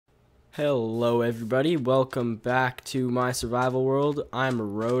Hello everybody, welcome back to my survival world. I'm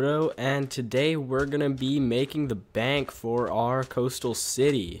Roto, and today we're gonna be making the bank for our coastal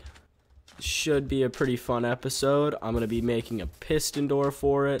city. Should be a pretty fun episode. I'm gonna be making a piston door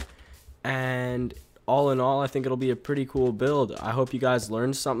for it, and all in all I think it'll be a pretty cool build. I hope you guys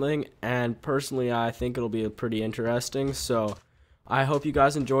learned something, and personally I think it'll be pretty interesting, so I hope you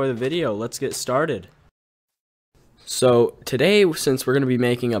guys enjoy the video. Let's get started. So today, since we're going to be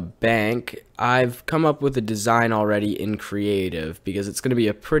making a bank, I've come up with a design already in creative because it's going to be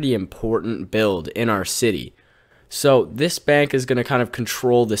a pretty important build in our city. So this bank is going to kind of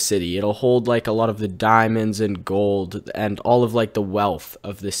control the city. It'll hold like a lot of the diamonds and gold and all of like the wealth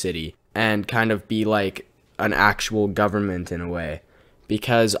of the city and kind of be like an actual government in a way,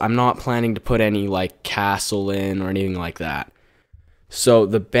 because I'm not planning to put any like castle in or anything like that. So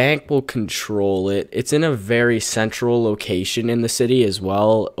the bank will control it. It's in a very central location in the city as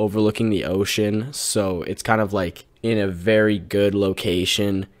well, overlooking the ocean. So it's kind of like in a very good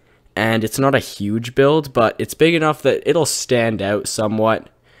location. And it's not a huge build, but it's big enough that it'll stand out somewhat.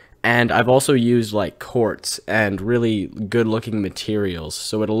 And I've also used like quartz and really good looking materials,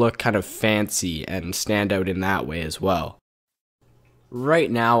 so it'll look kind of fancy and stand out in that way as well.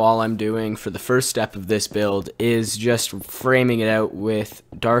 Right now, all I'm doing for the first step of this build is just framing it out with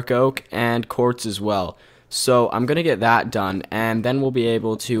dark oak and quartz as well. So I'm going to get that done, and then we'll be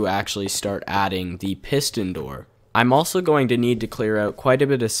able to actually start adding the piston door. I'm also going to need to clear out quite a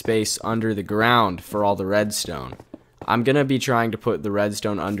bit of space under the ground for all the redstone. I'm going to be trying to put the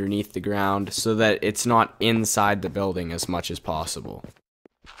redstone underneath the ground so that it's not inside the building as much as possible.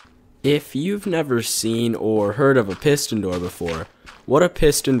 If you've never seen or heard of a piston door before, what a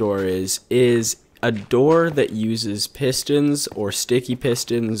piston door is a door that uses pistons or sticky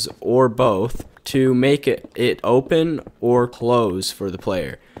pistons or both to make it open or close for the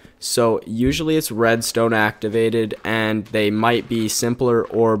player. So usually it's redstone activated, and they might be simpler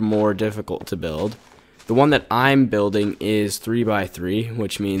or more difficult to build. The one that I'm building is 3x3,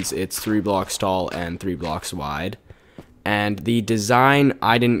 which means it's 3 blocks tall and 3 blocks wide. And the design,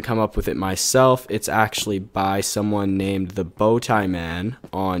 I didn't come up with it myself. It's actually by someone named the Bowtie Man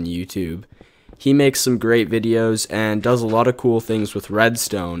on YouTube. He makes some great videos and does a lot of cool things with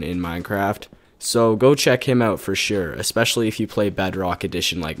redstone in Minecraft. So go check him out for sure, especially if you play Bedrock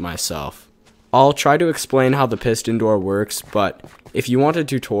Edition like myself. I'll try to explain how the piston door works, but if you want a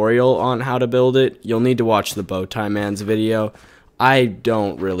tutorial on how to build it, you'll need to watch the Bowtie Man's video. I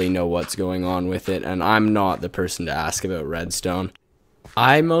don't really know what's going on with it, and I'm not the person to ask about redstone.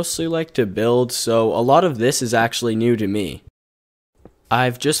 I mostly like to build, so a lot of this is actually new to me.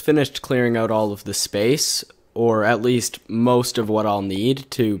 I've just finished clearing out all of the space, or at least most of what I'll need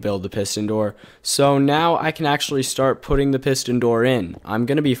to build the piston door, so now I can actually start putting the piston door in. I'm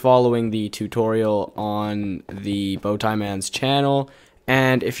going to be following the tutorial on the Bowtie Man's channel,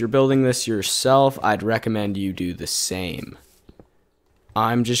 and if you're building this yourself, I'd recommend you do the same.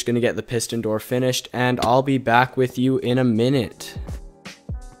 I'm just going to get the piston door finished, and I'll be back with you in a minute.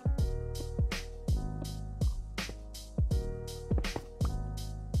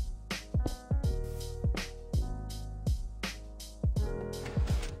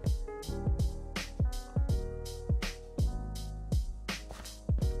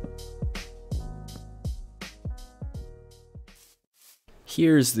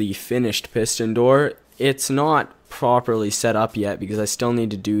 Here's the finished piston door. It's not properly set up yet because I still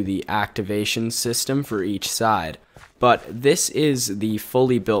need to do the activation system for each side, but this is the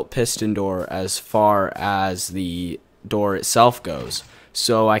fully built piston door as far as the door itself goes.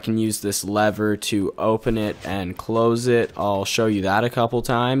 So I can use this lever to open it and close it. I'll show you that a couple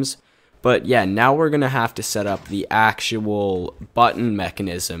times. But yeah, now we're gonna have to set up the actual button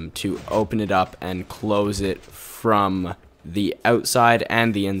mechanism to open it up and close it from the outside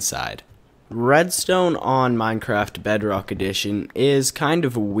and the inside. Redstone on Minecraft Bedrock Edition is kind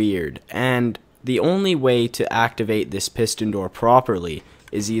of weird, and the only way to activate this piston door properly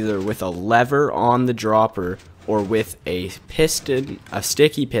is either with a lever on the dropper or with a piston, a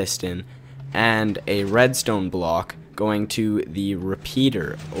sticky piston, and a redstone block going to the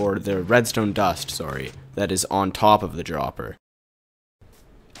repeater, or the redstone dust, sorry, that is on top of the dropper.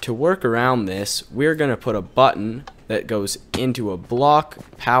 To work around this, we're going to put a button that goes into a block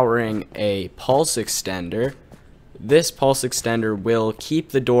powering a pulse extender. This pulse extender will keep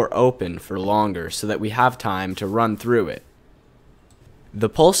the door open for longer so that we have time to run through it. The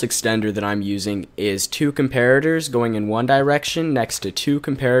pulse extender that I'm using is 2 comparators going in one direction next to 2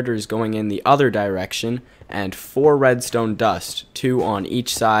 comparators going in the other direction, and 4 redstone dust, 2 on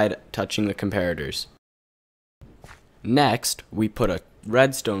each side touching the comparators. Next, we put a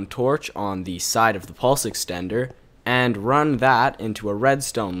redstone torch on the side of the pulse extender and run that into a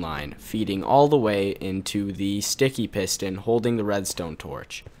redstone line, feeding all the way into the sticky piston holding the redstone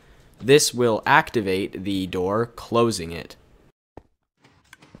torch. This will activate the door, closing it.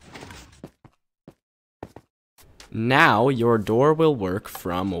 Now your door will work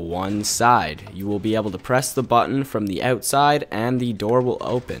from one side. You will be able to press the button from the outside and the door will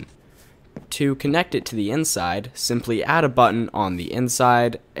open. To connect it to the inside, simply add a button on the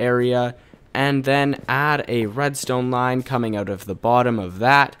inside area and then add a redstone line coming out of the bottom of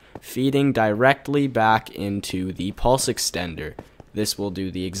that, feeding directly back into the pulse extender. This will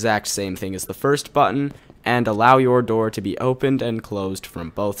do the exact same thing as the first button and allow your door to be opened and closed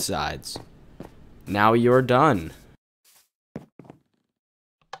from both sides. Now you're done.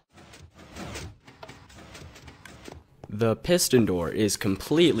 The piston door is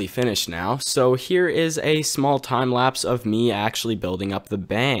completely finished now, so here is a small time lapse of me actually building up the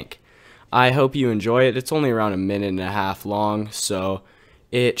bank. I hope you enjoy it. It's only around a minute and a half long, so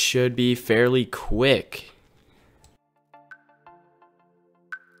it should be fairly quick.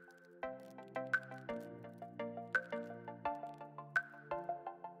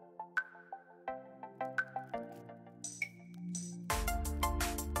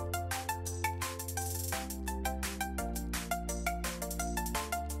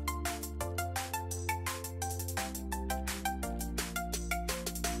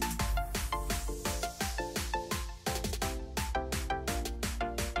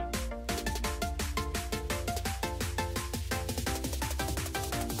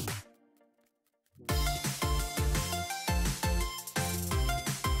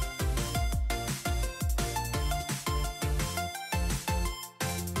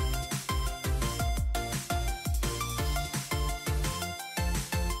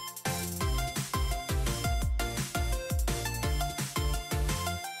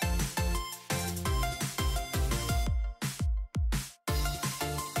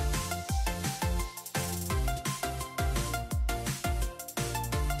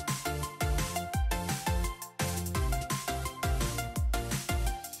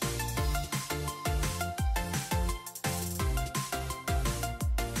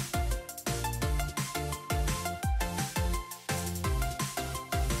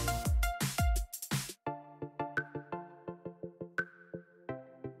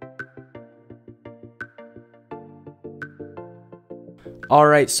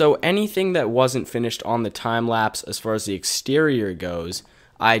 Alright, so anything that wasn't finished on the time lapse as far as the exterior goes,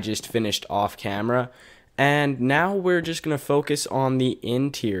 I just finished off camera. And now we're just going to focus on the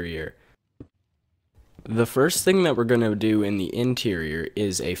interior. The first thing that we're going to do in the interior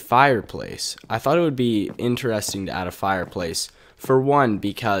is a fireplace. I thought it would be interesting to add a fireplace. For one,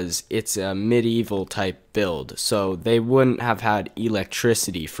 because it's a medieval type build, so they wouldn't have had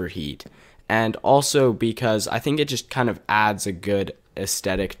electricity for heat. And also because I think it just kind of adds a good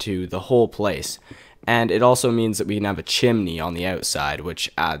aesthetic to the whole place. And it also means that we can have a chimney on the outside, which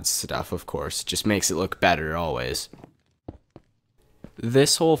adds stuff, of course. Just makes it look better always.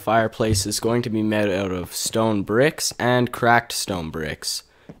 This whole fireplace is going to be made out of stone bricks and cracked stone bricks.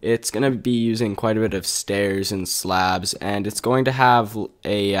 It's going to be using quite a bit of stairs and slabs, and it's going to have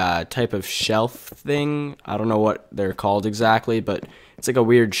a type of shelf thing. I don't know what they're called exactly, but it's like a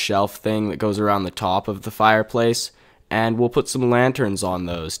weird shelf thing that goes around the top of the fireplace. And we'll put some lanterns on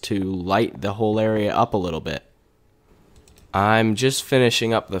those to light the whole area up a little bit. I'm just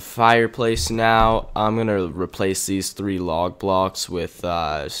finishing up the fireplace now. I'm going to replace these 3 log blocks with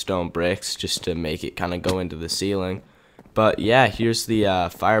stone bricks just to make it kind of go into the ceiling. But yeah, here's the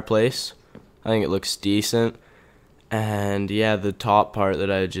fireplace. I think it looks decent. And yeah, the top part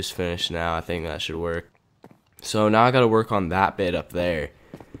that I just finished now, I think that should work. So now I got to work on that bit up there,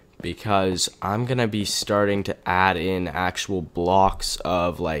 because I'm gonna be starting to add in actual blocks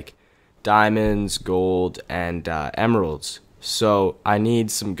of like diamonds, gold, and emeralds. So I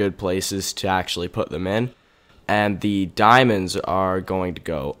need some good places to actually put them in, and the diamonds are going to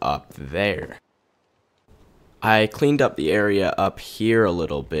go up there. I cleaned up the area up here a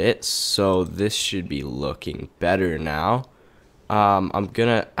little bit, so this should be looking better now. I'm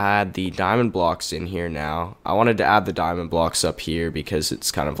gonna add the diamond blocks in here now. I wanted to add the diamond blocks up here because it's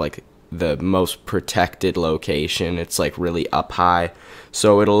kind of like the most protected location. It's like really up high,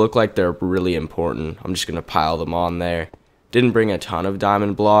 so it'll look like they're really important. I'm just gonna pile them on there. Didn't bring a ton of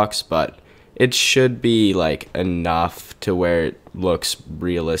diamond blocks, but it should be like enough to where it looks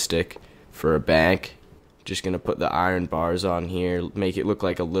realistic for a bank. Just gonna put the iron bars on here, make it look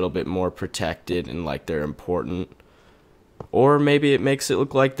like a little bit more protected and like they're important. Or maybe it makes it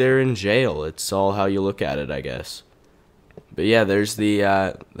look like they're in jail. It's all how you look at it, I guess. But yeah, there's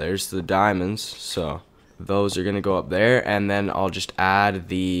the diamonds, so those are gonna go up there, and then I'll just add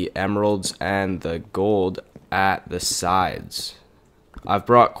the emeralds and the gold at the sides. I've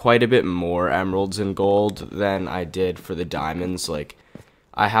brought quite a bit more emeralds and gold than I did for the diamonds. Like,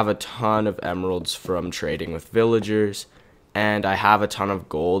 I have a ton of emeralds from trading with villagers, and I have a ton of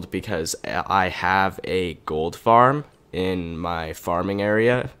gold because I have a gold farm in my farming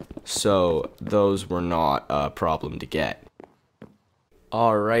area, so those were not a problem to get.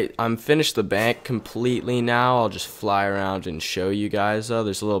 Alright, I'm finished the bank completely now. I'll just fly around and show you guys.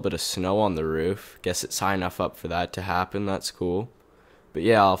 There's a little bit of snow on the roof. Guess it's high enough up for that to happen. That's cool. But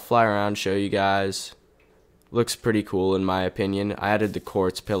yeah, I'll fly around, show you guys. Looks pretty cool in my opinion. I added the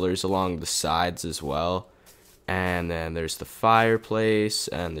quartz pillars along the sides as well. And then there's the fireplace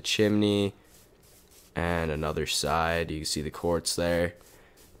and the chimney. And another side, you can see the quartz there.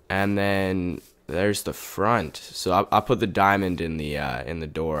 And then there's the front. So I put the diamond in the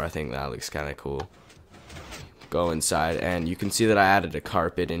door. I think that looks kind of cool. Go inside, and you can see that I added a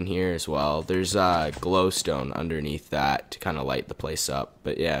carpet in here as well. There's a glowstone underneath that to kind of light the place up.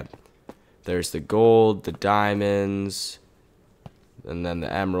 But yeah, there's the gold, the diamonds, and then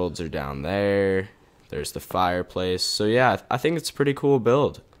the emeralds are down there. There's the fireplace. So yeah, I think it's a pretty cool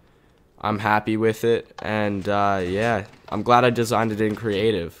build. I'm happy with it, and yeah, I'm glad I designed it in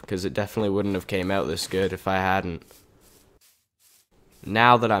creative, because it definitely wouldn't have came out this good if I hadn't.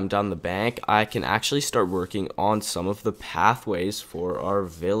 Now that I'm done the bank, I can actually start working on some of the pathways for our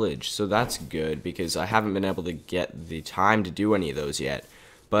village. So that's good, because I haven't been able to get the time to do any of those yet.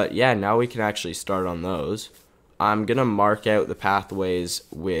 But yeah, now we can actually start on those. I'm going to mark out the pathways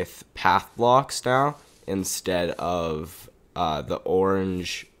with path blocks now, instead of the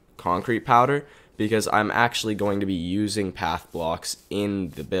orange concrete powder, because I'm actually going to be using path blocks in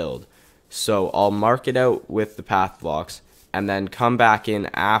the build. So I'll mark it out with the path blocks, and then come back in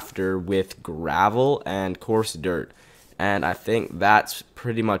after with gravel and coarse dirt. And I think that's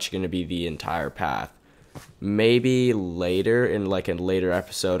pretty much going to be the entire path. Maybe later, in like a later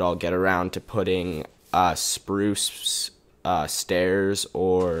episode, I'll get around to putting spruce stairs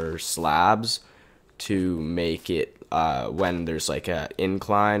or slabs to make it when there's like a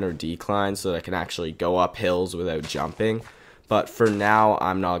incline or decline, so that I can actually go up hills without jumping. But for now,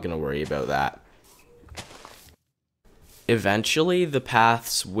 I'm not going to worry about that. Eventually, the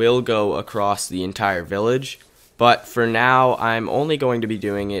paths will go across the entire village, but for now, I'm only going to be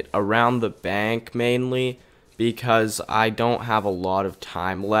doing it around the bank mainly, because I don't have a lot of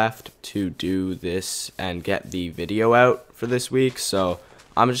time left to do this and get the video out for this week. So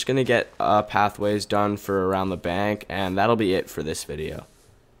I'm just going to get pathways done for around the bank, and that'll be it for this video.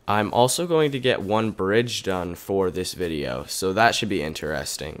 I'm also going to get one bridge done for this video, so that should be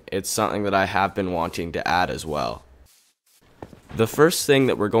interesting. It's something that I have been wanting to add as well. The first thing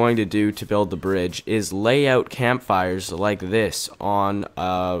that we're going to do to build the bridge is lay out campfires like this on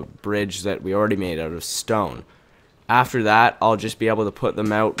a bridge that we already made out of stone. After that, I'll just be able to put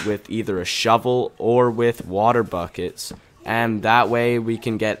them out with either a shovel or with water buckets, and that way we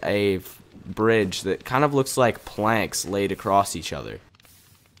can get a bridge that kind of looks like planks laid across each other.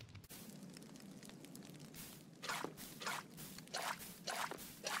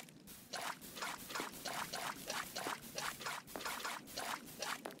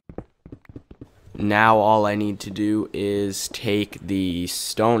 Now all I need to do is take the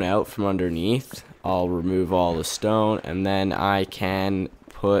stone out from underneath. I'll remove all the stone, and then I can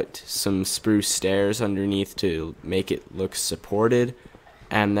put some spruce stairs underneath to make it look supported.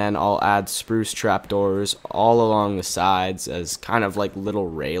 And then I'll add spruce trapdoors all along the sides as kind of like little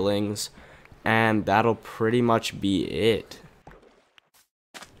railings. And that'll pretty much be it.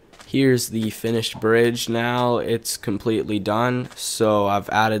 Here's the finished bridge now. It's completely done. So I've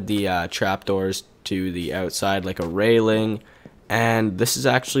added the trapdoors to the outside like a railing, and this is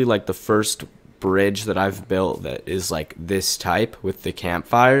actually like the first bridge that I've built that is like this type with the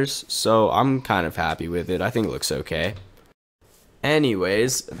campfires, so I'm kind of happy with it. I think it looks okay.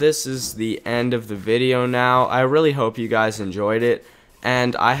 Anyways, this is the end of the video now. I really hope you guys enjoyed it,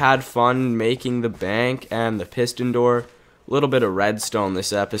 and I had fun making the bank and the piston door. A little bit of redstone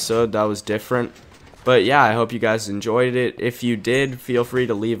this episode, that was different. But yeah, I hope you guys enjoyed it. If you did, feel free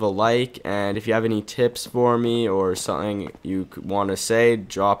to leave a like, and if you have any tips for me or something you want to say,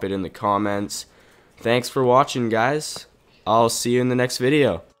 drop it in the comments. Thanks for watching, guys. I'll see you in the next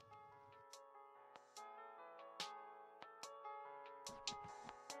video.